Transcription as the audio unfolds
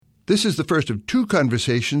This is the first of two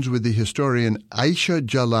conversations with the historian Ayesha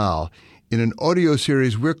Jalal in an audio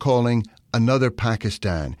series we're calling Another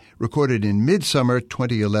Pakistan, recorded in midsummer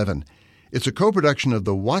 2011. It's a co-production of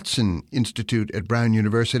the Watson Institute at Brown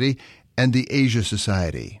University and the Asia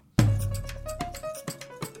Society.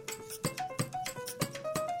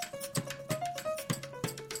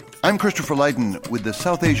 I'm Christopher Lydon with the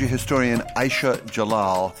South Asia historian Ayesha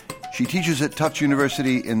Jalal. She teaches at Tufts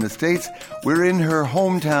University in the States. We're in her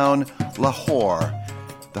hometown, Lahore,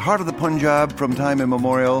 the heart of the Punjab from time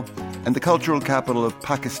immemorial and the cultural capital of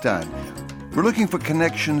Pakistan. We're looking for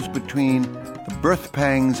connections between the birth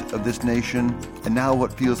pangs of this nation and now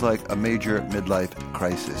what feels like a major midlife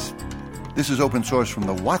crisis. This is open source from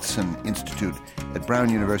the Watson Institute at Brown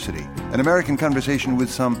University, an American conversation with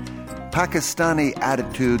some Pakistani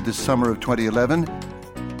attitude this summer of 2011.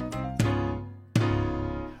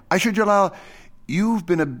 Ayesha Jalal, you've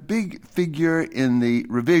been a big figure in the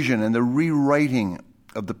revision and the rewriting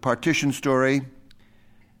of the partition story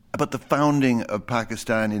about the founding of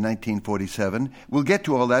Pakistan in 1947. We'll get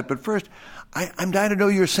to all that, but first, I'm dying to know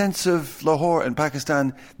your sense of Lahore and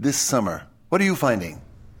Pakistan this summer. What are you finding?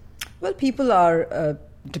 Well, people are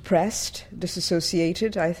depressed,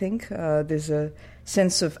 disassociated, I think. There's a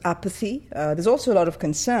sense of apathy. There's also a lot of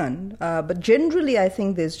concern, but generally I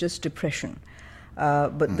think there's just depression.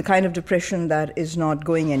 But the kind of depression that is not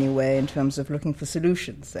going anywhere in terms of looking for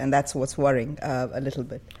solutions, and that's what's worrying a little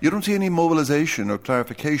bit. You don't see any mobilization or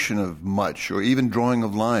clarification of much, or even drawing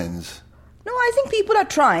of lines? No, I think people are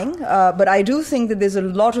trying, but I do think that there's a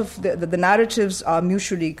lot of the narratives are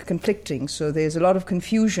mutually conflicting, so there's a lot of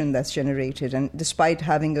confusion that's generated, and despite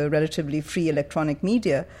having a relatively free electronic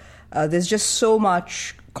media, there's just so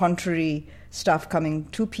much contrary stuff coming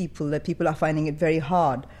to people that people are finding it very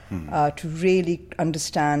hard to really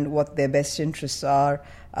understand what their best interests are.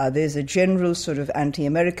 There's a general sort of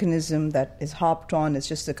anti-Americanism that is harped on. It's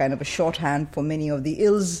just a kind of a shorthand for many of the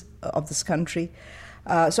ills of this country.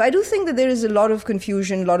 So I do think that there is a lot of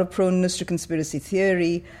confusion, a lot of proneness to conspiracy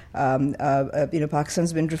theory.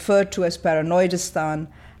 Pakistan's been referred to as paranoidistan,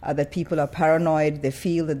 that people are paranoid. They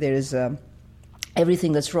feel that there is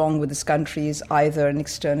everything that's wrong with this country is either an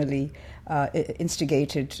externally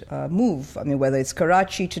instigated move. I mean, whether it's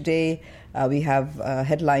Karachi today, we have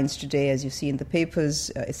headlines today, as you see in the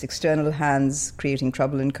papers, it's external hands creating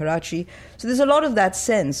trouble in Karachi. So there's a lot of that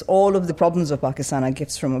sense. All of the problems of Pakistan are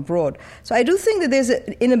gifts from abroad. So I do think that there's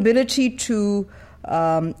an inability to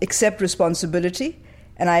accept responsibility.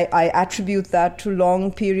 And I attribute that to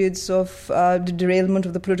long periods of the derailment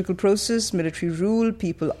of the political process, military rule.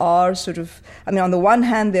 People are on the one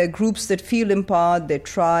hand, there are groups that feel empowered, they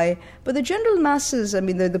try. But the general masses,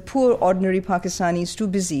 the poor, ordinary Pakistanis, too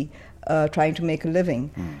busy trying to make a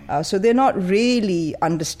living. So they're not really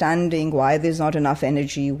understanding why there's not enough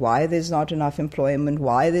energy, why there's not enough employment,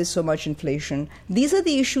 why there's so much inflation. These are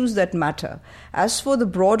the issues that matter. As for the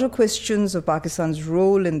broader questions of Pakistan's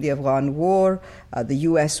role in the Afghan war, the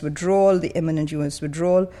U.S. withdrawal, the imminent U.S.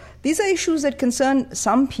 withdrawal, these are issues that concern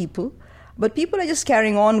some people, but people are just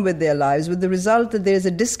carrying on with their lives with the result that there's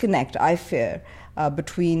a disconnect, I fear,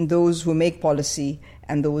 between those who make policy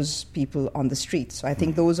and those people on the streets. So I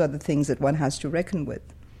think those are the things that one has to reckon with.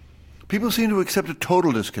 People seem to accept a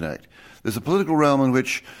total disconnect. There's a political realm in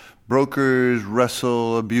which brokers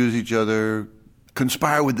wrestle, abuse each other,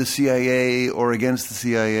 conspire with the CIA or against the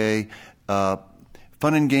CIA,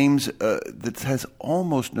 fun and games that has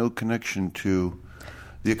almost no connection to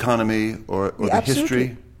the economy or the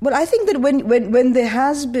history. Well, I think that when there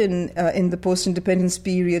has been, in the post-independence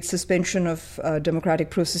period, suspension of democratic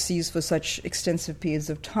processes for such extensive periods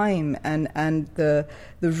of time, and the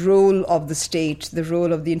role of the state, the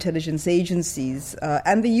role of the intelligence agencies,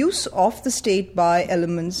 and the use of the state by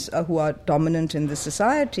elements who are dominant in the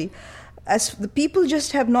society, as the people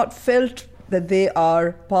just have not felt that they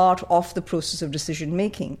are part of the process of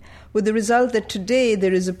decision-making, with the result that today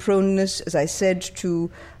there is a proneness, as I said,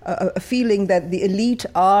 to a feeling that the elite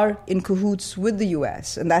are in cahoots with the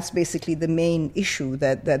U.S., and that's basically the main issue,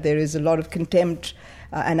 that there is a lot of contempt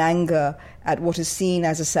and anger at what is seen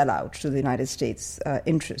as a sellout to the United States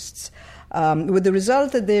interests. With the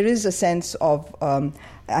result that there is a sense of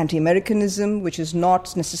anti-Americanism, which is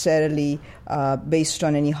not necessarily based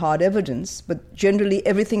on any hard evidence, but generally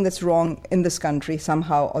everything that's wrong in this country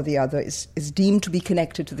somehow or the other is deemed to be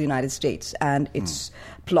connected to the United States and its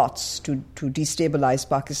plots to destabilize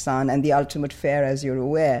Pakistan. And the ultimate fare, as you're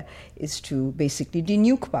aware, is to basically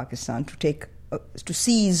denuke Pakistan, to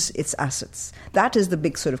seize its assets. That is the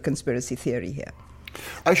big sort of conspiracy theory here.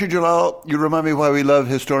 Ayesha Jalal, you remind me why we love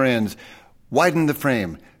historians. Widen the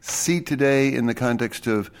frame. See today in the context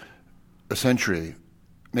of a century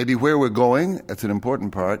maybe where we're going, that's an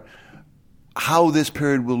important part, how this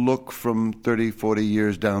period will look from 30, 40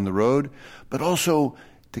 years down the road, but also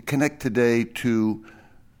to connect today to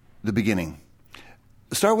the beginning.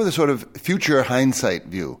 Start with a sort of future hindsight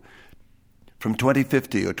view. From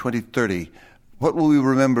 2050 or 2030, what will we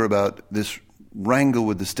remember about this wrangle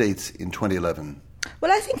with the states in 2011?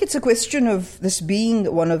 Well, I think it's a question of this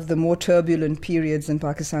being one of the more turbulent periods in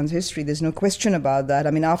Pakistan's history. There's no question about that.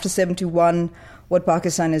 I mean, after 71, what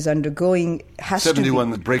Pakistan is undergoing has 71,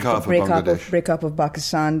 to be... the breakup of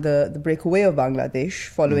Pakistan, the breakaway of Bangladesh,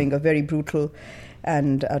 following a very brutal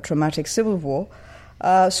and traumatic civil war.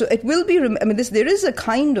 So it will be... there is a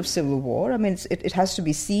kind of civil war. I mean, it has to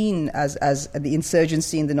be seen as the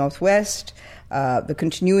insurgency in the northwest, the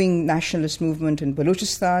continuing nationalist movement in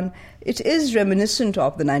Balochistan. It is reminiscent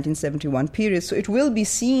of the 1971 period, so it will be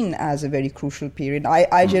seen as a very crucial period.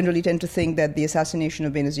 I generally tend to think that the assassination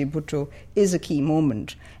of Benazir Bhutto is a key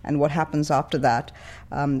moment, and what happens after that,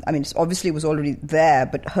 it obviously was already there,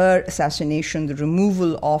 but her assassination, the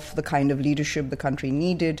removal of the kind of leadership the country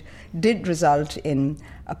needed, did result in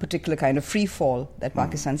a particular kind of free fall that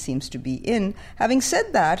Pakistan seems to be in. Having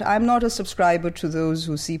said that, I'm not a subscriber to those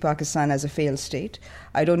who see Pakistan as a failed state.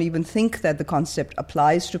 I don't even think that the concept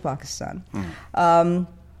applies to Pakistan.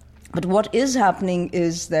 But what is happening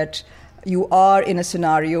is that you are in a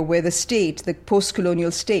scenario where the state, the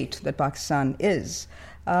post-colonial state that Pakistan is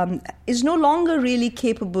no longer really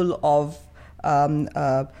capable of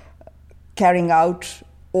carrying out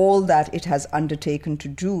all that it has undertaken to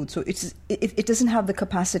do. So it doesn't have the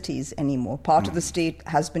capacities anymore. Part of the state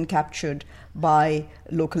has been captured by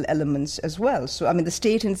local elements as well. So, the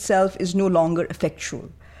state itself is no longer effectual.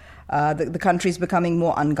 The country is becoming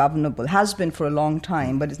more ungovernable, has been for a long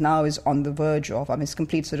time, but now is on the verge of, it's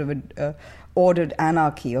complete sort of a ordered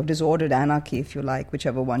anarchy, or disordered anarchy, if you like,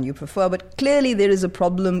 whichever one you prefer. But clearly there is a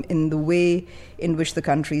problem in the way in which the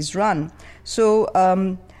country is run. So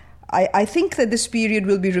I think that this period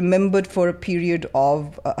will be remembered for a period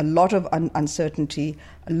of a lot of uncertainty,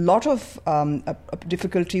 a lot of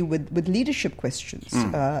difficulty with leadership questions,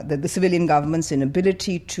 the civilian government's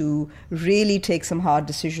inability to really take some hard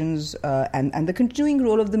decisions, and the continuing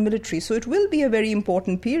role of the military. So it will be a very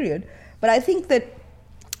important period. But I think that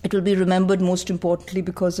it will be remembered most importantly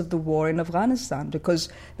because of the war in Afghanistan, because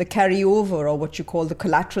the carryover, or what you call the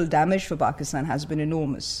collateral damage for Pakistan, has been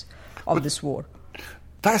enormous of this war.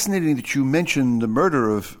 Fascinating that you mentioned the murder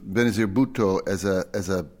of Benazir Bhutto as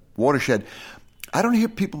a watershed. I don't hear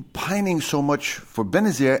people pining so much for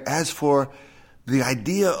Benazir as for the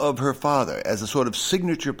idea of her father as a sort of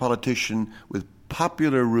signature politician with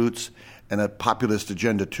popular roots and a populist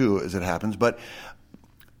agenda too, as it happens, but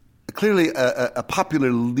clearly a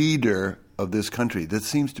popular leader of this country. There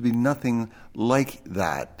seems to be nothing like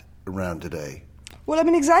that around today. Well,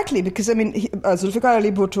 exactly, because, Zulfikar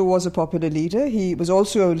Ali Bhutto was a popular leader. He was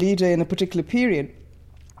also a leader in a particular period,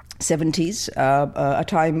 70s, a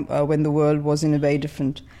time when the world was in a very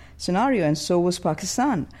different scenario, and so was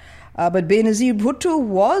Pakistan. But Benazir Bhutto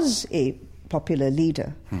was a popular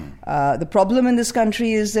leader. The problem in this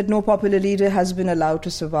country is that no popular leader has been allowed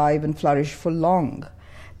to survive and flourish for long.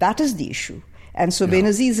 That is the issue. And so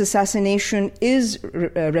Benazir's assassination is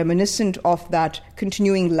reminiscent of that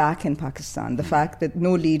continuing lack in Pakistan, the fact that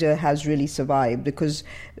no leader has really survived, because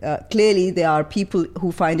clearly there are people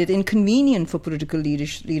who find it inconvenient for political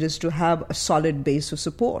leaders to have a solid base of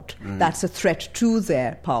support. That's a threat to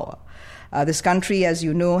their power. This country, as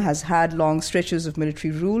you know, has had long stretches of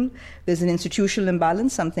military rule. There's an institutional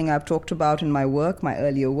imbalance, something I've talked about in my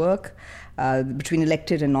earlier work, between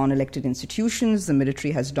elected and non-elected institutions. The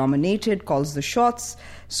military has dominated, calls the shots.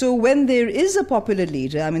 So when there is a popular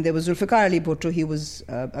leader, there was Zulfikar Ali Bhutto, he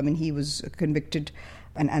was convicted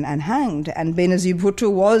and hanged, and Benazir Bhutto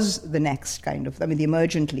was the next the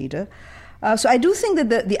emergent leader. So I do think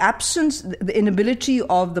that the absence, the inability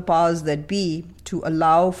of the powers that be to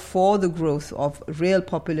allow for the growth of real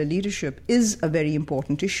popular leadership is a very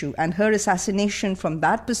important issue. And her assassination from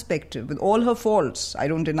that perspective, with all her faults, I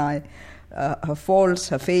don't deny her faults,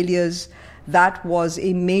 her failures, that was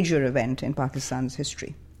a major event in Pakistan's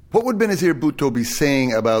history. What would Benazir Bhutto be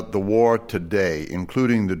saying about the war today,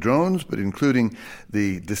 including the drones, but including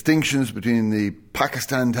the distinctions between the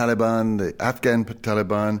Pakistan Taliban, the Afghan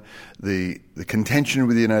Taliban, the contention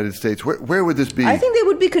with the United States? Where would this be? I think there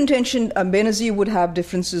would be contention. Benazir would have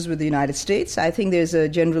differences with the United States. I think there's a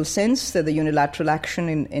general sense that the unilateral action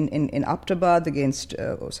in Abbottabad against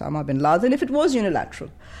Osama bin Laden, if it was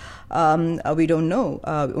unilateral, we don't know.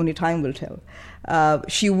 Only time will tell.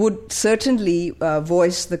 She would certainly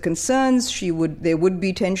voice the concerns. There would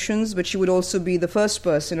be tensions, but she would also be the first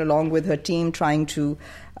person, along with her team, trying to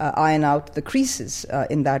iron out the creases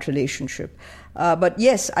in that relationship. But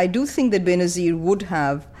yes, I do think that Benazir would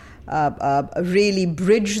have really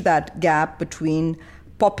bridged that gap between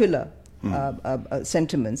popular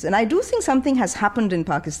sentiments. And I do think something has happened in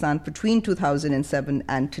Pakistan between 2007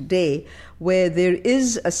 and today, where there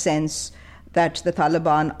is a sense that the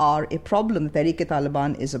Taliban are a problem, the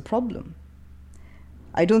Tehreek-e-Taliban is a problem.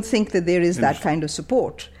 I don't think that there is that kind of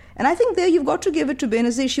support. And I think there you've got to give it to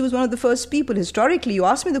Benazir. She was one of the first people historically. You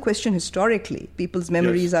asked me the question historically. People's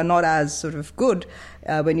memories are not as sort of good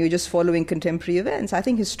when you're just following contemporary events. I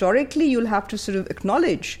think historically you'll have to sort of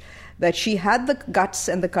acknowledge that she had the guts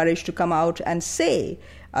and the courage to come out and say,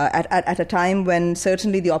 at a time when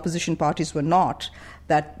certainly the opposition parties were not,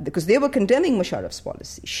 that because they were condemning Musharraf's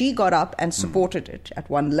policy. She got up and supported it at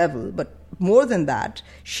one level, but more than that,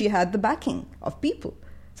 she had the backing of people,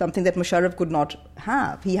 something that Musharraf could not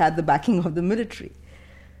have. He had the backing of the military.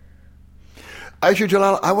 Ayesha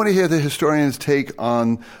Jalal, I want to hear the historian's take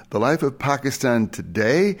on the life of Pakistan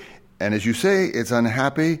today. And as you say, it's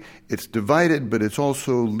unhappy, it's divided, but it's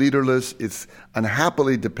also leaderless, it's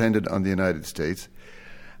unhappily dependent on the United States.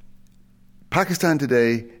 Pakistan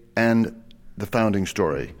today and the founding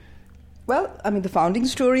story. Well, I mean, the founding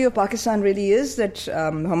story of Pakistan really is that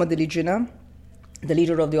Muhammad Ali Jinnah, the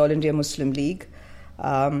leader of the All India Muslim League,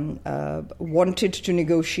 wanted to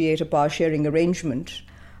negotiate a power-sharing arrangement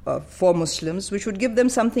for Muslims, which would give them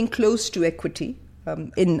something close to equity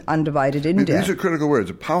in undivided India. These are critical words.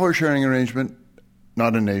 A power-sharing arrangement,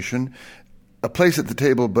 not a nation. A place at the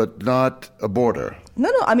table, but not a border.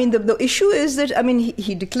 No. I mean, the issue is that, I mean,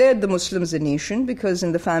 he declared the Muslims a nation because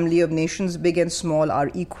in the family of nations, big and small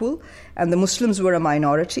are equal, and the Muslims were a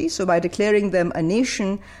minority. So by declaring them a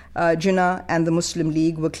nation, Jinnah and the Muslim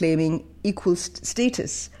League were claiming equal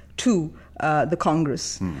status to the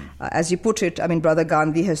Congress. As you put it, I mean, Brother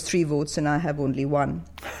Gandhi has 3 votes and I have only 1.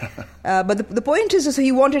 But the point is, so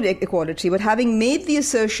he wanted equality, but having made the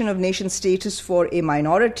assertion of nation status for a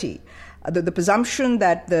minority, the presumption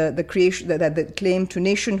that the claim to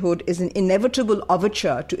nationhood is an inevitable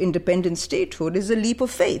overture to independent statehood is a leap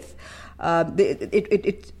of faith.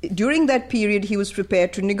 During that period, he was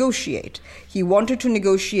prepared to negotiate. He wanted to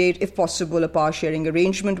negotiate, if possible, a power-sharing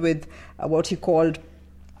arrangement with what he called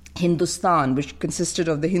Hindustan, which consisted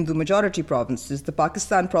of the Hindu majority provinces. The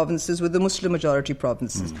Pakistan provinces were the Muslim majority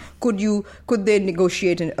provinces. Could they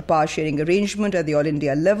negotiate a power-sharing arrangement at the All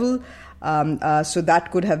India level? So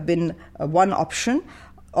that could have been one option.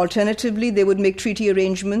 Alternatively, they would make treaty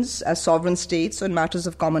arrangements as sovereign states on matters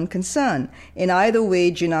of common concern. In either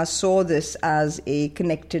way, Jinnah saw this as a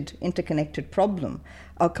interconnected problem.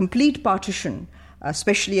 A complete partition,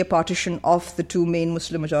 especially a partition of the 2 main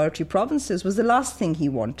Muslim majority provinces, was the last thing he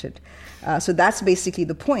wanted. So that's basically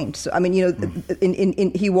the point. So, I mean,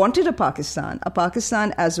 he wanted a Pakistan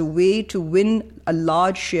as a way to win a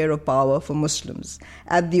large share of power for Muslims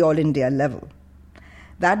at the All India level.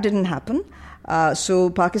 That didn't happen.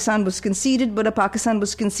 So Pakistan was conceded, but a Pakistan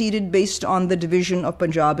was conceded based on the division of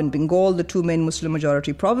Punjab and Bengal, the 2 main Muslim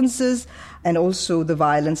majority provinces, and also the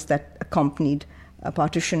violence that accompanied a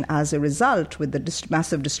partition as a result, with the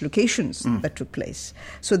massive dislocations that took place.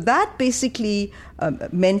 So that basically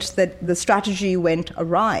meant that the strategy went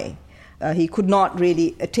awry. He could not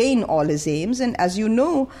really attain all his aims. And as you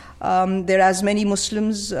know, there are as many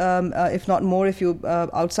Muslims, if not more, if you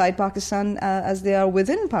outside Pakistan, as there are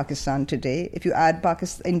within Pakistan today, if you add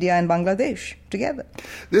India and Bangladesh together.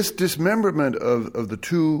 This dismemberment of the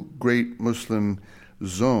 2 great Muslim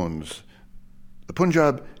zones, the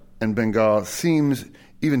Punjab and Bengal, seems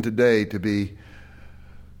even today to be...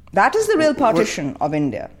 That is the real partition of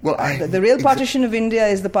India. Well, the real partition of India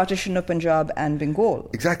is the partition of Punjab and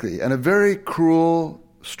Bengal. Exactly, and a very cruel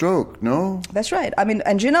stroke, no? That's right. I mean,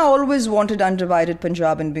 and Jinnah always wanted undivided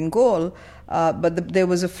Punjab and Bengal, but there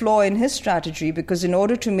was a flaw in his strategy, because in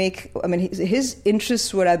order to make... I mean, his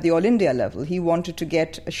interests were at the All India level. He wanted to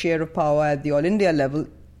get a share of power at the All India level,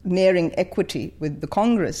 nearing equity with the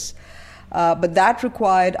Congress. But that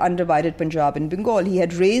required undivided Punjab and Bengal. He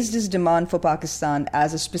had raised his demand for Pakistan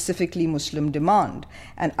as a specifically Muslim demand.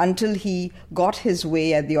 And until he got his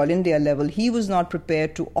way at the All India level, he was not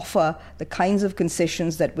prepared to offer the kinds of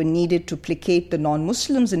concessions that were needed to placate the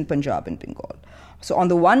non-Muslims in Punjab and Bengal. So on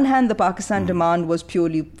the one hand, the Pakistan demand was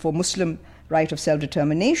purely for Muslim right of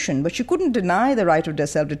self-determination, but you couldn't deny the right of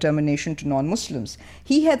self-determination to non-Muslims.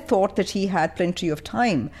 He had thought that he had plenty of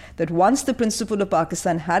time, that once the principle of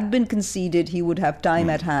Pakistan had been conceded, he would have time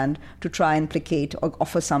at hand to try and placate or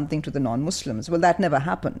offer something to the non-Muslims. Well, that never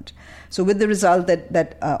happened. So with the result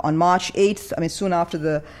that on March 8th, soon after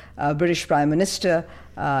the British Prime Minister,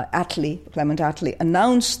 Clement Attlee,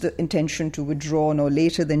 announced the intention to withdraw no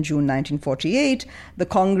later than June 1948, the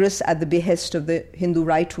Congress, at the behest of the Hindu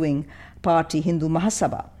right-wing party Hindu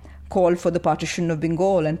Mahasabha, called for the partition of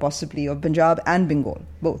Bengal and possibly of Punjab and Bengal,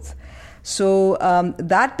 both. So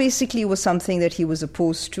that basically was something that he was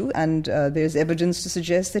opposed to, and there's evidence to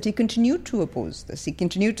suggest that he continued to oppose this. He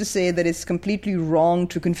continued to say that it's completely wrong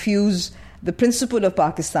to confuse the principle of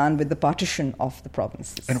Pakistan with the partition of the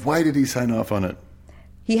provinces. And why did he sign off on it?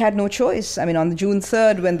 He had no choice. On June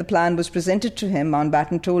 3rd, when the plan was presented to him,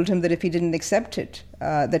 Mountbatten told him that if he didn't accept it,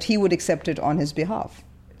 that he would accept it on his behalf.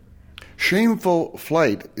 Shameful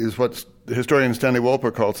flight is what historian Stanley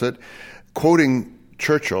Wolper calls it, quoting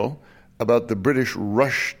Churchill about the British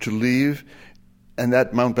rush to leave and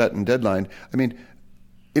that Mountbatten deadline.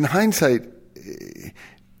 In hindsight,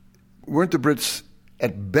 weren't the Brits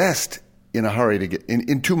at best in a hurry to get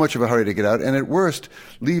in too much of a hurry to get out, and at worst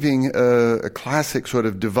leaving a classic sort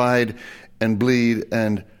of divide and bleed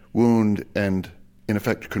and wound and in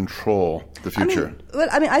effect control the future?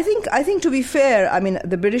 I think to be fair,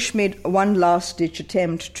 the British made one last-ditch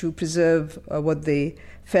attempt to preserve what they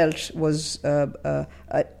felt was a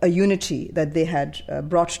unity that they had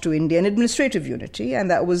brought to India, an administrative unity, and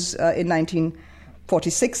that was in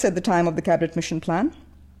 1946 at the time of the Cabinet Mission Plan.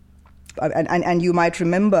 And you might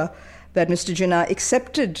remember that Mr. Jinnah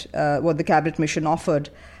accepted what the Cabinet Mission offered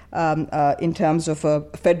in terms of a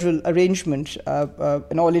federal arrangement,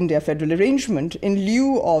 an all-India federal arrangement, in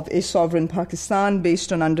lieu of a sovereign Pakistan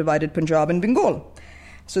based on undivided Punjab and Bengal.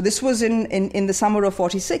 So this was in the summer of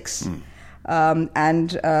 46. Within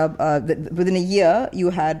a year, you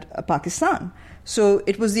had Pakistan. So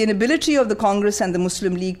it was the inability of the Congress and the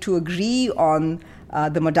Muslim League to agree on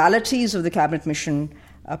the modalities of the Cabinet Mission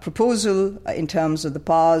proposal in terms of the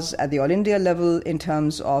powers at the All India level, in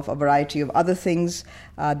terms of a variety of other things,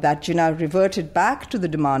 that Jinnah reverted back to the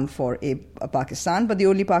demand for a Pakistan, but the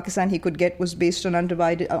only Pakistan he could get was based on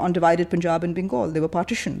undivided Punjab and Bengal. They were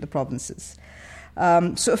partitioned, the provinces.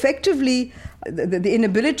 So effectively, the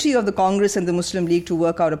inability of the Congress and the Muslim League to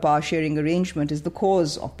work out a power-sharing arrangement is the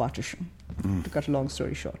cause of partition, to cut a long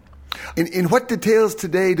story short. In what details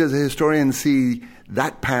today does a historian see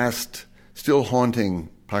that past still haunting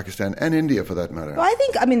Pakistan and India, for that matter? Well, I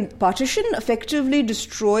think, partition effectively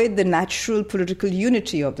destroyed the natural political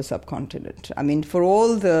unity of the subcontinent. For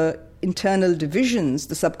all the internal divisions,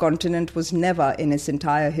 the subcontinent was never in its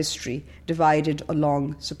entire history divided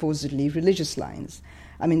along supposedly religious lines.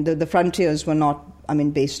 The frontiers were not,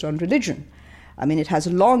 based on religion. It has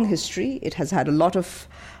a long history. It has had a lot of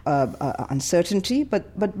uncertainty,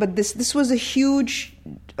 but this was a huge.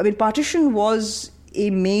 Partition was a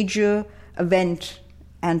major event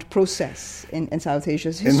and process in South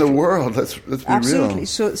Asia's history. In the world, let's be Absolutely.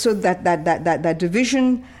 real. So that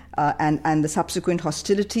division and the subsequent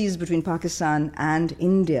hostilities between Pakistan and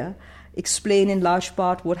India explain in large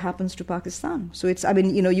part what happens to Pakistan. So it's,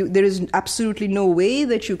 there is absolutely no way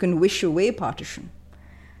that you can wish away partition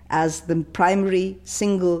as the primary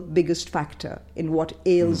single biggest factor in what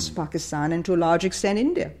ails Pakistan and to a large extent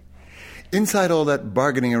India. Inside all that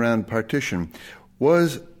bargaining around partition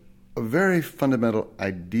was a very fundamental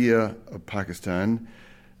idea of Pakistan,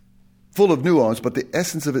 full of nuance, but the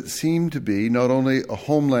essence of it seemed to be not only a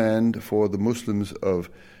homeland for the Muslims of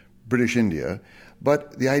British India,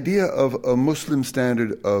 but the idea of a Muslim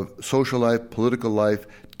standard of social life, political life,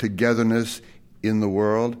 togetherness in the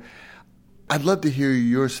world. I'd love to hear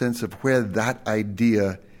your sense of where that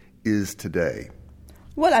idea is today.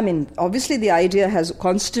 Well, obviously the idea has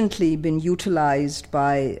constantly been utilized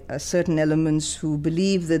by certain elements who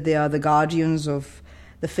believe that they are the guardians of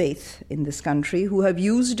the faith in this country, who have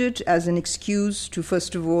used it as an excuse to,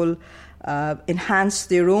 first of all, enhance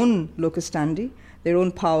their own locus standi, their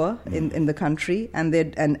own power in the country, and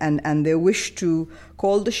their wish to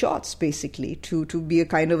call the shots, basically, to be a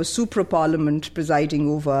kind of a supra-parliament presiding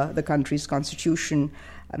over the country's constitution.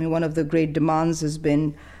 One of the great demands has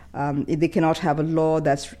been they cannot have a law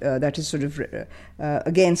that is sort of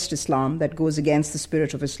against Islam, that goes against the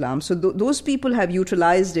spirit of Islam. So those people have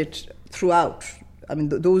utilized it throughout.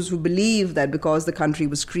 Those who believe that because the country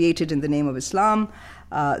was created in the name of Islam,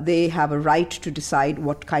 they have a right to decide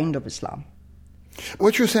what kind of Islam.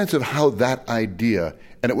 What's your sense of how that idea,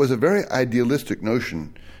 and it was a very idealistic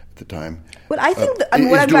notion at the time. Well, I think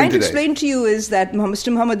what I'm trying to explain to you is that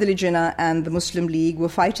Mr. Muhammad Ali Jinnah and the Muslim League were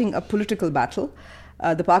fighting a political battle.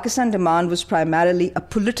 The Pakistan demand was primarily a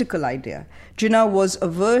political idea. Jinnah was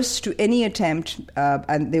averse to any attempt,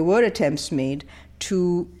 and there were attempts made,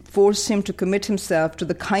 to force him to commit himself to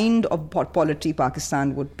the kind of polity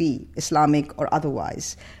Pakistan would be, Islamic or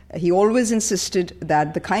otherwise. He always insisted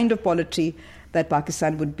that the kind of polity that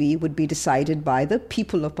Pakistan would be decided by the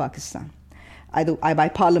people of Pakistan, either by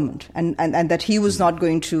parliament, and that he was not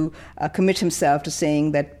going to commit himself to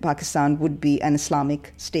saying that Pakistan would be an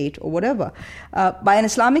Islamic state or whatever. By an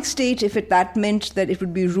Islamic state, if that meant that it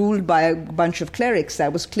would be ruled by a bunch of clerics,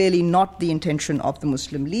 that was clearly not the intention of the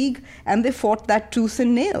Muslim League, and they fought that tooth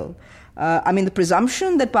and nail. The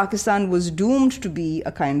presumption that Pakistan was doomed to be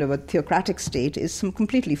a kind of a theocratic state is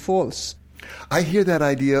completely false. I hear that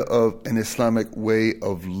idea of an Islamic way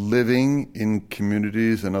of living in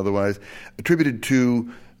communities and otherwise attributed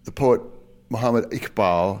to the poet Muhammad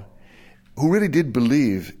Iqbal, who really did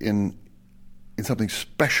believe in something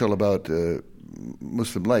special about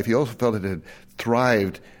Muslim life. He also felt it had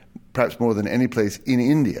thrived, perhaps more than any place, in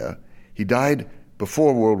India. He died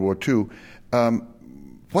before World War II.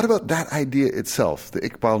 What about that idea itself, the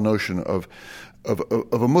Iqbal notion of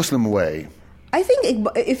a Muslim way? I think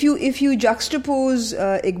if you juxtapose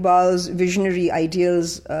Iqbal's visionary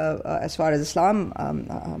ideals as far as Islam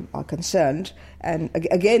are concerned, and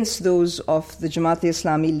against those of the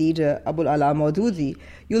Jamaat-e-Islami leader Abul Ala Maududi,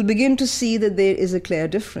 you'll begin to see that there is a clear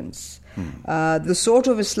difference. The sort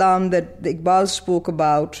of Islam that Iqbal spoke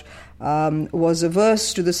about was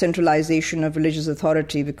averse to the centralization of religious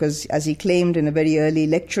authority because, as he claimed in a very early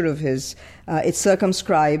lecture of his, it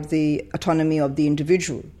circumscribed the autonomy of the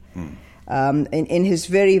individual. In his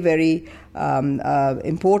very, very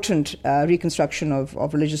important reconstruction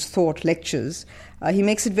of religious thought lectures, he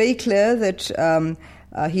makes it very clear that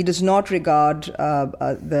he does not regard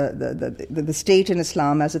the state in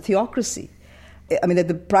Islam as a theocracy. That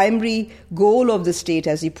the primary goal of the state,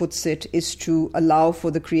 as he puts it, is to allow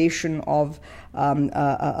for the creation of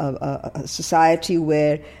a society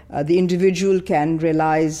where the individual can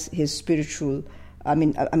realize his spiritual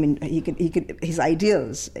he can his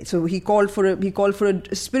ideals. So he called for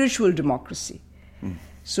a spiritual democracy.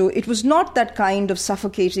 So it was not that kind of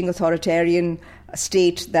suffocating authoritarian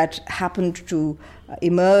state that happened to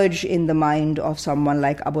emerge in the mind of someone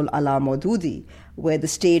like Abul Ala Maududi, where the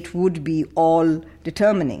state would be all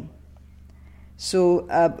determining. So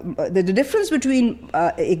the difference between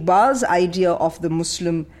Iqbal's idea of the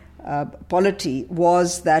Muslim polity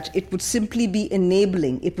was that it would simply be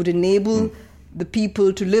enabling. It would enable the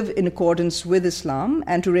people to live in accordance with Islam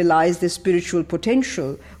and to realize their spiritual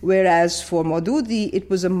potential, whereas for Maududi, it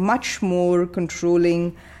was a much more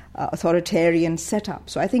controlling, authoritarian setup.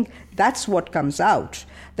 So I think that's what comes out,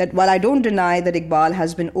 that while I don't deny that Iqbal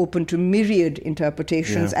has been open to myriad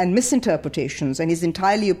interpretations and misinterpretations, and he's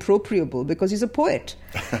entirely appropriable because he's a poet,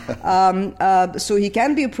 so he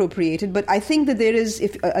can be appropriated, but I think that there is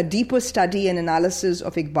a deeper study and analysis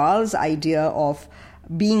of Iqbal's idea of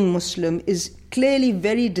being Muslim is clearly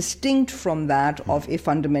very distinct from that of a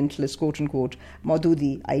fundamentalist, quote-unquote,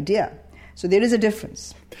 Maududi idea. So there is a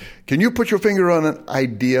difference. Can you put your finger on an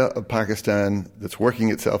idea of Pakistan that's working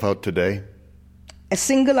itself out today? A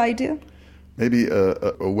single idea? Maybe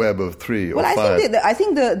a web of three or five. I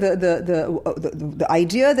think the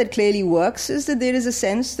idea that clearly works is that there is a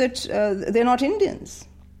sense that they're not Indians.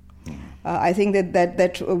 I think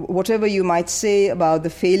that whatever you might say about the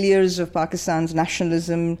failures of Pakistan's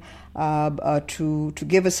nationalism to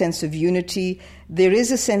give a sense of unity, there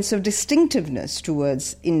is a sense of distinctiveness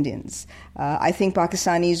towards Indians. I think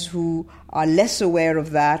Pakistanis who are less aware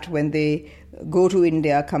of that when they go to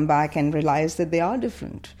India come back and realize that they are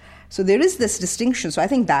different. So there is this distinction. So I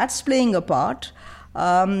think that's playing a part.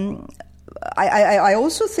 I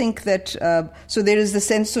also think that so there is the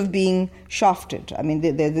sense of being shafted.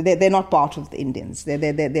 They're not part of the Indians. They're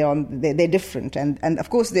different, and of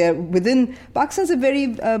course they're within Pakistan's a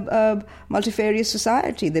very multifarious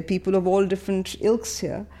society. There are people of all different ilks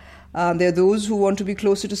here. There are those who want to be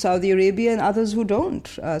closer to Saudi Arabia and others who don't.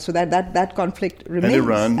 So that conflict remains.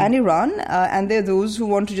 And Iran. And there are those who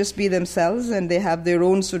want to just be themselves and they have their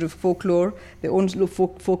own sort of folklore, their own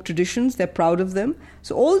folk traditions. They're proud of them.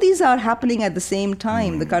 So all these are happening at the same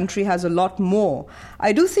time. The country has a lot more.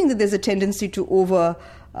 I do think that there's a tendency to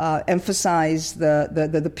emphasize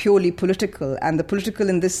the purely political, and the political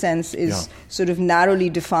in this sense is sort of narrowly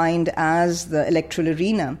defined as the electoral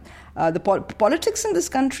arena. The politics in this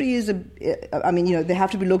country is, they have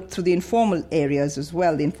to be looked through the informal areas as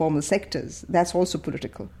well, the informal sectors. That's also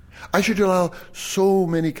political. Ayesha Jalal, so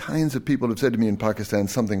many kinds of people have said to me in Pakistan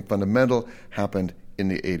something fundamental happened in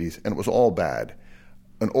the 80s, and it was all bad.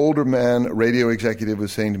 An older man, a radio executive,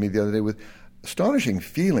 was saying to me the other day with astonishing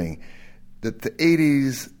feeling that the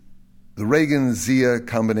 80s, the Reagan-Zia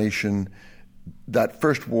combination, that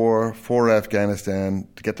first war for Afghanistan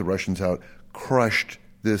to get the Russians out, crushed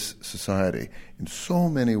this society in so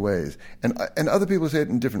many ways. And other people say it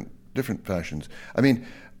in different fashions. I mean,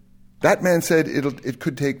 that man said it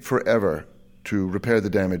could take forever to repair the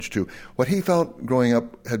damage to what he felt growing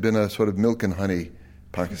up had been a sort of milk and honey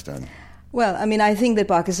Pakistan. Well, I mean, I think that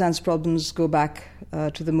Pakistan's problems go back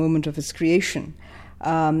to the moment of its creation.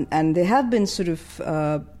 And there have been sort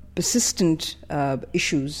of persistent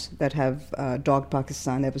issues that have dogged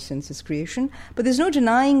Pakistan ever since its creation. But there's no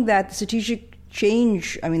denying that the strategic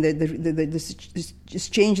change, I mean, this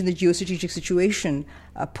change in the geostrategic situation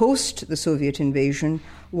post the Soviet invasion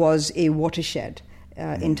was a watershed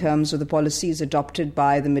in terms of the policies adopted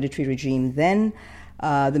by the military regime then.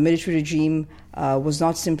 The military regime was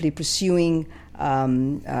not simply pursuing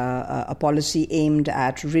a policy aimed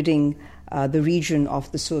at ridding the region of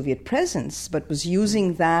the Soviet presence, but was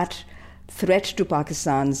using that threat to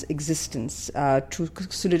Pakistan's existence to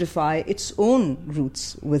solidify its own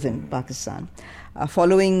roots within Pakistan.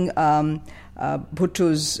 Following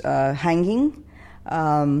Bhutto's hanging,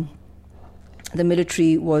 the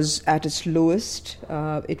military was at its lowest.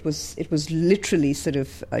 It was literally sort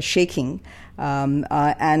of shaking,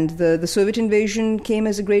 and the Soviet invasion came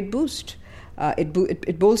as a great boost.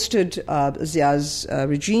 It bolstered Zia's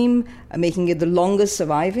regime, making it the longest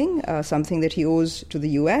surviving, something that he owes to the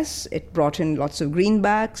U.S. It brought in lots of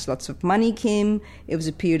greenbacks, lots of money came. It was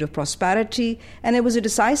a period of prosperity. And it was a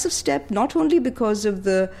decisive step, not only because of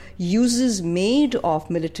the uses made of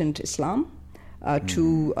militant Islam,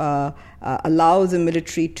 to allow the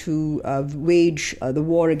military to wage the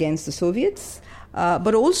war against the Soviets,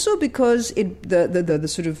 but also because the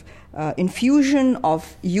sort of infusion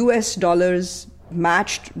of US dollars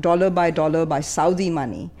matched dollar by Saudi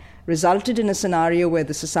money resulted in a scenario where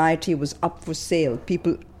the society was up for sale.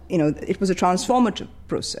 People, it was a transformative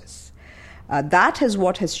process. That is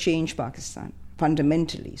what has changed Pakistan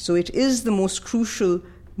fundamentally. So it is the most crucial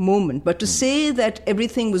moment. But to say that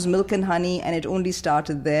everything was milk and honey and it only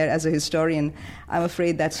started there, as a historian, I'm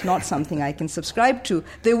afraid that's not something I can subscribe to.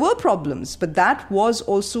 There were problems, but that was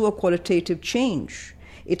also a qualitative change.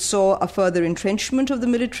 It saw a further entrenchment of the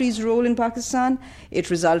military's role in Pakistan. It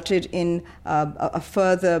resulted in a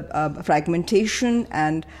further fragmentation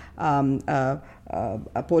and a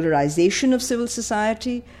polarization of civil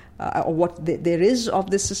society, or what there is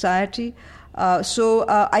of this society. So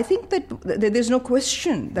I think that there's no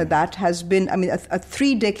question that has been, I mean, a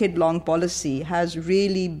 3-decade-long policy has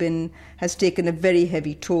taken a very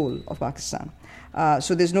heavy toll of Pakistan.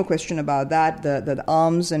 So there's no question about that. The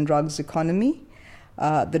arms and drugs economy,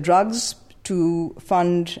 the drugs to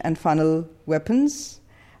fund and funnel weapons.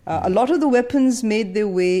 A lot of the weapons made their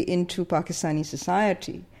way into Pakistani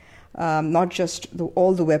society. Not just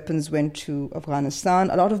all the weapons went to Afghanistan.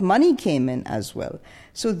 A lot of money came in as well.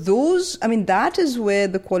 So that is where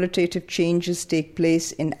the qualitative changes take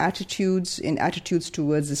place in attitudes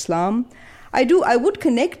towards Islam. I would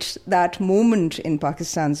connect that moment in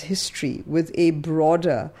Pakistan's history with a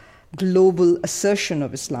broader global assertion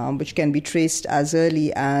of Islam, which can be traced as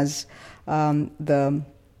early as the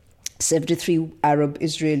 73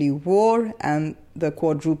 Arab-Israeli war and the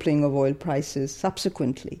quadrupling of oil prices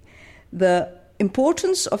subsequently. The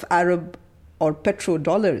importance of Arab or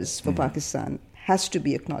petrodollars for Pakistan has to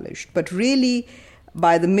be acknowledged. But really,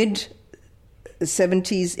 by the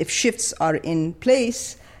mid-70s, if shifts are in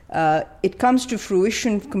place, it comes to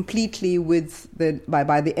fruition completely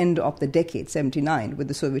by the end of the decade, 79, with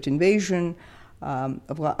the Soviet invasion,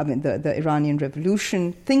 the Iranian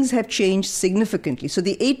Revolution. Things have changed significantly. So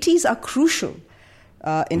the 80s are crucial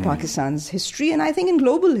in Pakistan's history, and I think in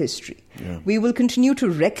global history. Yeah. We will continue to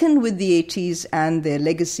reckon with the 80s and their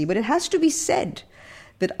legacy, but it has to be said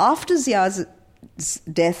that after Zia's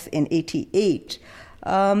death in 88,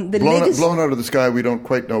 blown out of the sky, we don't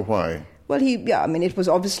quite know why. Well, it was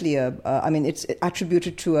obviously it's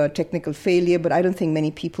attributed to a technical failure, but I don't think many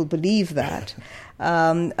people believe that.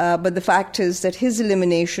 But the fact is that his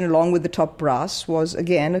elimination, along with the top brass, was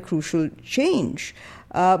again a crucial change.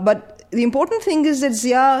 But the important thing is that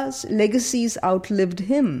Zia's legacies outlived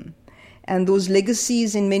him. And those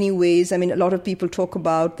legacies, in many ways, a lot of people talk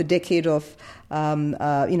about the decade of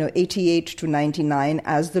 88 to 99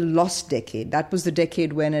 as the lost decade. That was the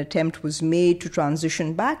decade when an attempt was made to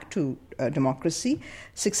transition back to democracy.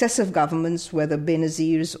 Successive governments, whether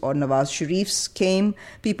Benazir's or Nawaz Sharif's, came.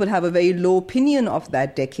 People have a very low opinion of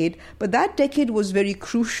that decade, but that decade was very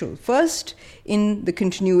crucial. First, in the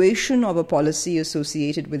continuation of a policy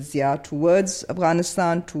associated with Zia towards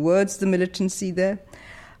Afghanistan, towards the militancy there.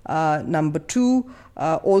 Number two,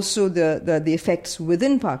 also the effects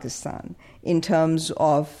within Pakistan in terms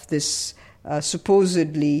of this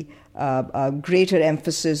supposedly greater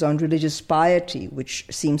emphasis on religious piety, which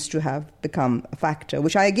seems to have become a factor,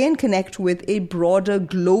 which I again connect with a broader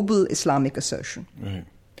global Islamic assertion. Right.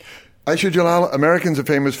 Ayesha Jalal, Americans are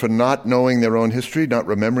famous for not knowing their own history, not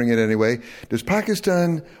remembering it anyway. Does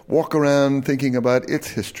Pakistan walk around thinking about its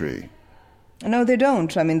history? No, they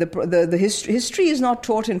don't. I mean, the history is not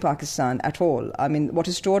taught in Pakistan at all. I mean, what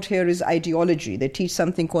is taught here is ideology. They teach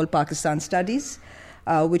something called Pakistan Studies,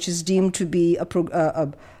 which is deemed to be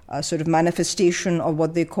a sort of manifestation of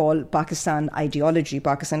what they call Pakistan ideology.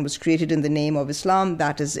 Pakistan was created in the name of Islam.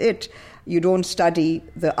 That is it. You don't study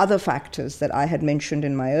the other factors that I had mentioned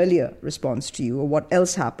in my earlier response to you, or what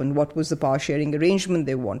else happened, what was the power sharing arrangement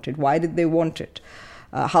they wanted, why did they want it?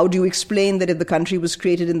 How do you explain that if the country was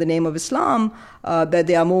created in the name of Islam, that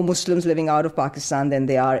there are more Muslims living out of Pakistan than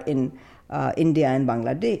there are in India and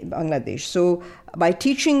Bangladesh? So by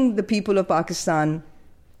teaching the people of Pakistan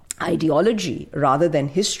ideology rather than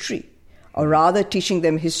history, or rather teaching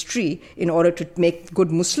them history in order to make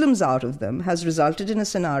good Muslims out of them, has resulted in a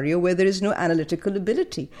scenario where there is no analytical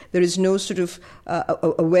ability. There is no sort of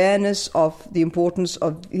awareness of the importance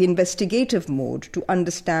of the investigative mode to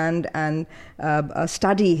understand and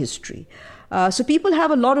study history. So people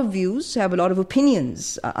have a lot of views, have a lot of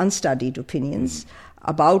opinions, unstudied opinions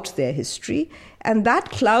about their history, and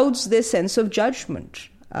that clouds their sense of judgment.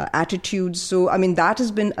 Attitudes. So, I mean, that has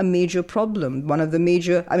been a major problem. One of the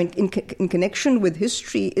major, I mean, in connection with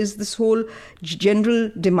history is this whole general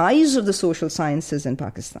demise of the social sciences in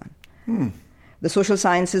Pakistan. The social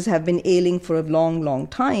sciences have been ailing for a long, long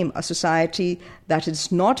time. A society that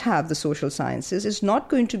does not have the social sciences is not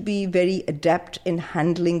going to be very adept in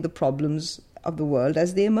handling the problems of the world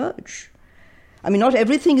as they emerge. I mean, not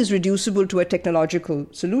everything is reducible to a technological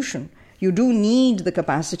solution. You do need the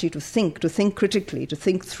capacity to think critically, to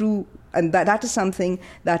think through, and that is something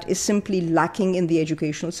that is simply lacking in the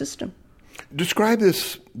educational system. Describe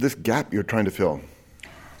this gap you're trying to fill.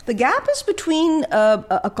 The gap is between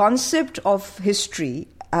a concept of history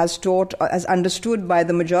as taught, as understood by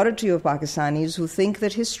the majority of Pakistanis who think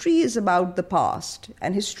that history is about the past,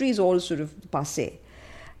 and history is all sort of passé.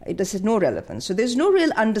 It has no relevance. So there's no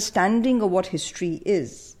real understanding of what history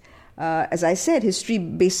is. As I said, history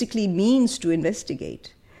basically means to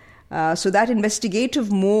investigate. So that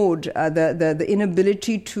investigative mode, the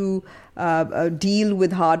inability to deal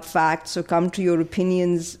with hard facts or come to your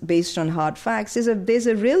opinions based on hard facts, there's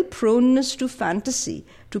a real proneness to fantasy,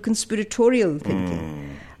 to conspiratorial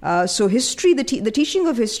thinking. So history, the teaching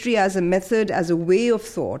of history as a method, as a way of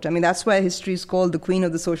thought, I mean, that's why history is called the queen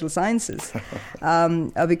of the social sciences,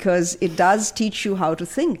 because it does teach you how to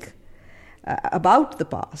think about the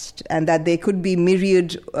past, and that there could be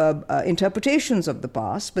myriad interpretations of the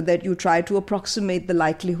past, but that you try to approximate the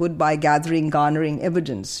likelihood by garnering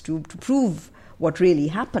evidence to prove what really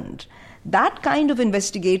happened. That kind of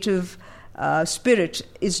investigative spirit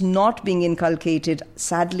is not being inculcated,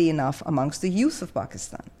 sadly enough, amongst the youth of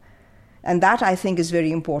Pakistan. And that, I think, is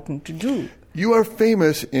very important to do. You are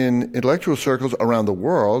famous in intellectual circles around the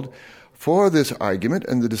world for this argument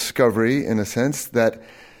and the discovery, in a sense, that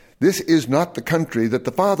this is not the country that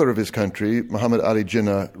the father of his country, Muhammad Ali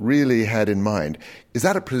Jinnah, really had in mind. Is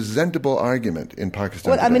that a presentable argument in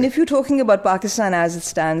Pakistan today? I mean, if you're talking about Pakistan as it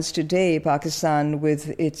stands today, Pakistan with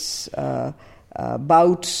its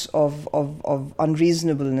bouts of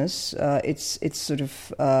unreasonableness, its sort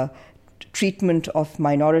of treatment of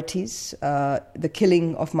minorities, the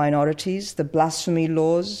killing of minorities, the blasphemy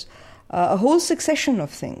laws, a whole succession of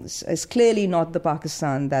things is clearly not the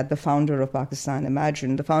Pakistan that the founder of Pakistan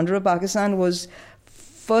imagined. The founder of Pakistan was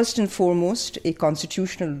first and foremost a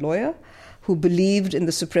constitutional lawyer who believed in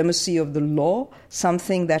the supremacy of the law,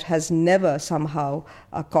 something that has never somehow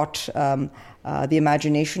caught the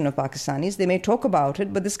imagination of Pakistanis. They may talk about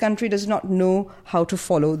it, but this country does not know how to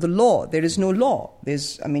follow the law. There is no law.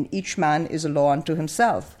 Each man is a law unto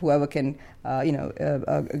himself. Whoever can,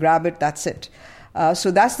 grab it, that's it.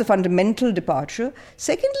 So that's the fundamental departure.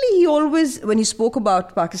 Secondly, he always, when he spoke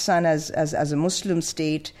about Pakistan as a Muslim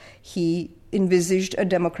state, he envisaged a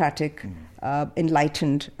democratic,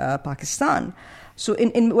 enlightened Pakistan. So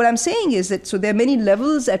in what I'm saying is that, so there are many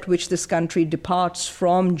levels at which this country departs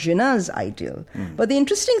from Jinnah's ideal. But the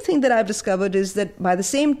interesting thing that I've discovered is that by the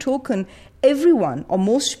same token, everyone or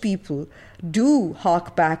most people do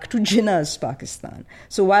hark back to Jinnah's Pakistan.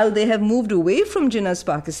 So while they have moved away from Jinnah's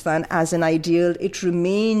Pakistan as an ideal, it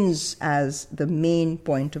remains as the main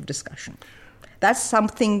point of discussion. That's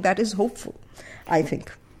something that is hopeful, I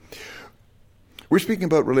think. We're speaking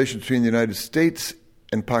about relations between the United States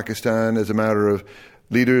and Pakistan as a matter of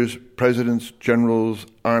leaders, presidents, generals,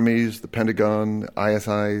 armies, the Pentagon,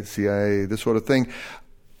 ISI, CIA, this sort of thing.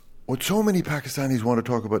 What so many Pakistanis want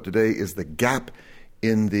to talk about today is the gap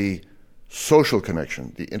in the social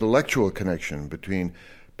connection, the intellectual connection between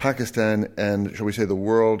Pakistan and, shall we say, the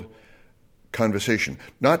world conversation.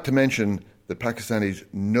 Not to mention that Pakistanis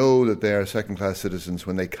know that they are second-class citizens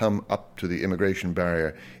when they come up to the immigration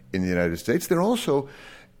barrier in the United States. They're also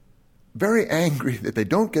very angry that they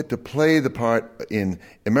don't get to play the part in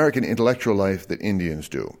American intellectual life that Indians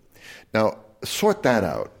do. Now, sort that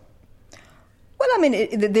out. Well, I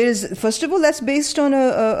mean, there's, first of all, that's based on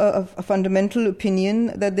a fundamental opinion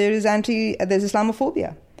that there's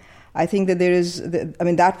Islamophobia. I think that there is,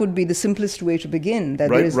 that would be the simplest way to begin. That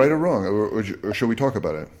right or wrong? Or should we talk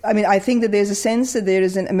about it? I mean, I think that there's a sense that there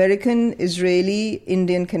is an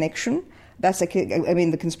American-Israeli-Indian connection. That's,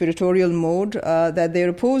 the conspiratorial mode, that they're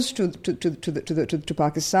opposed to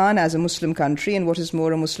Pakistan as a Muslim country, and what is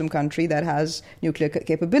more, a Muslim country that has nuclear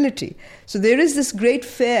capability. So there is this great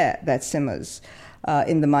fear that simmers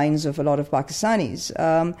in the minds of a lot of Pakistanis.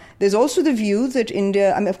 There's also the view that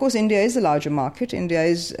India, of course, India is a larger market. India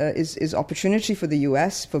is opportunity for the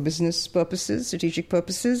US for business purposes, strategic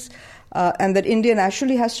purposes. And that India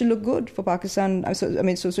naturally has to look good for Pakistan. So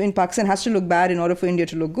in Pakistan has to look bad in order for India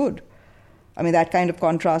to look good. I mean, that kind of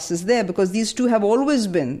contrast is there because these two have always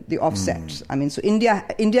been the offset. So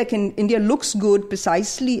India looks good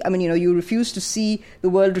precisely. You refuse to see, the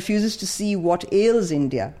world refuses to see what ails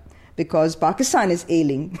India because Pakistan is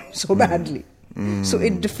ailing so badly. So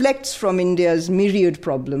it deflects from India's myriad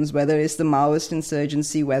problems, whether it's the Maoist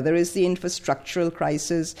insurgency, whether it's the infrastructural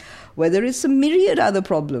crisis, whether it's a myriad other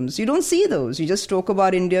problems. You don't see those. You just talk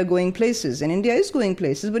about India going places. And India is going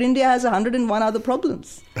places, but India has 101 other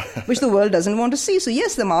problems, which the world doesn't want to see. So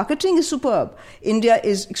yes, the marketing is superb. India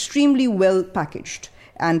is extremely well packaged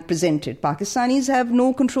and presented. Pakistanis have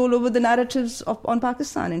no control over the narratives on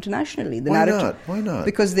Pakistan internationally. Why not?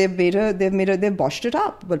 Because they've boshed it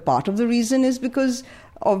up. But part of the reason is because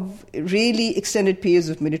of really extended periods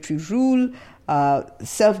of military rule,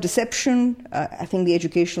 self-deception. I think the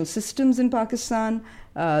educational systems in Pakistan,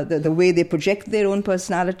 the way they project their own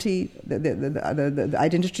personality, the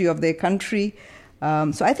identity of their country.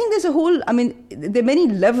 So I think there's a whole, there are many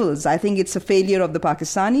levels. I think it's a failure of the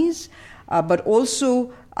Pakistanis. But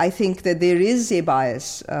also, I think that there is a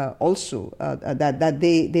bias also that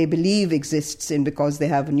they believe exists in because they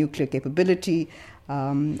have a nuclear capability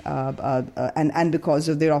and because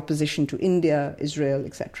of their opposition to India, Israel,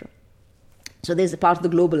 etc. So there's a part of the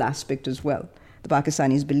global aspect as well. The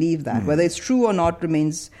Pakistanis believe that. Whether it's true or not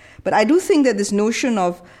remains. But I do think that this notion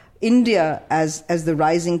of India as the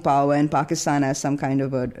rising power and Pakistan as some kind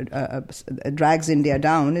of a drags India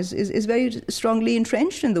down is very strongly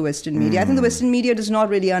entrenched in the Western media. I think the Western media does not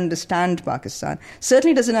really understand Pakistan,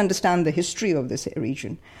 certainly doesn't understand the history of this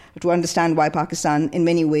region, to understand why Pakistan in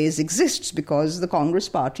many ways exists because the Congress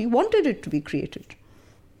party wanted it to be created.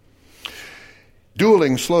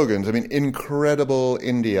 Dueling slogans, incredible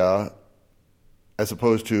India as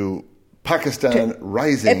opposed to Pakistan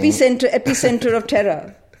rising. Epicenter of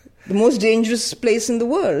terror. The most dangerous place in the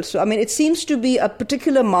world. So, it seems to be a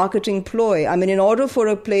particular marketing ploy. In order for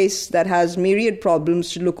a place that has myriad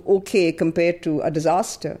problems to look okay compared to a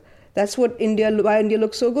disaster, that's why India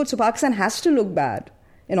looks so good. So Pakistan has to look bad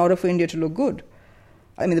in order for India to look good.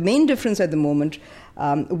 The main difference at the moment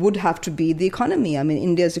would have to be the economy.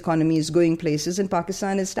 India's economy is going places and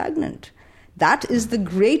Pakistan is stagnant. That is the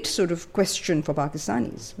great sort of question for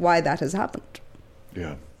Pakistanis, why that has happened.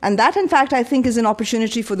 Yeah. And that, in fact, I think is an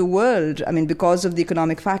opportunity for the world, because of the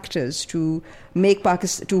economic factors, to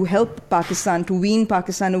help Pakistan, to wean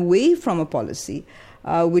Pakistan away from a policy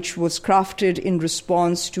which was crafted in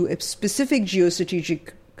response to a specific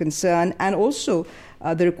geostrategic concern and also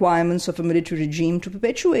the requirements of a military regime to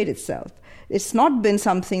perpetuate itself. It's not been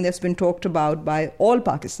something that's been talked about by all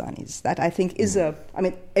Pakistanis. That, I think, is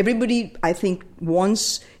everybody, I think,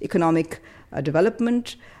 wants economic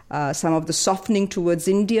development. Some of the softening towards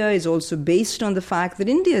India is also based on the fact that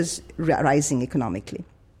India is rising economically.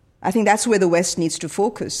 I think that's where the West needs to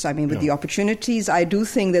focus. With the opportunities, I do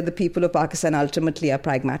think that the people of Pakistan ultimately are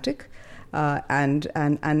pragmatic.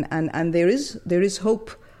 and there is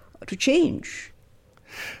hope to change.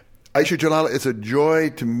 Ayesha Jalal, it's a joy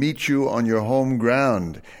to meet you on your home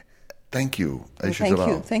ground. Thank you, Ayesha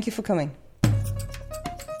Jalal. Thank you for coming.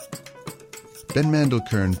 Ben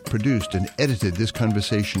Mandelkern produced and edited this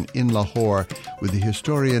conversation in Lahore with the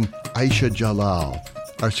historian Ayesha Jalal.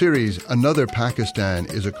 Our series, Another Pakistan,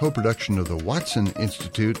 is a co-production of the Watson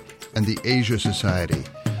Institute and the Asia Society.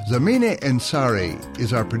 Zamine Ansari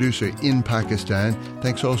is our producer in Pakistan.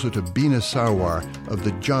 Thanks also to Bina Sarwar of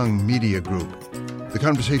the Jung Media Group. The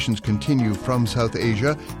conversations continue from South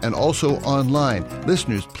Asia and also online.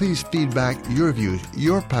 Listeners, please feed back your views,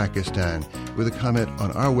 your Pakistan, with a comment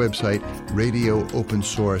on our website,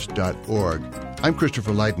 radioopensource.org. I'm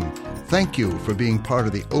Christopher Lydon. Thank you for being part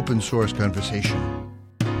of the open source conversation.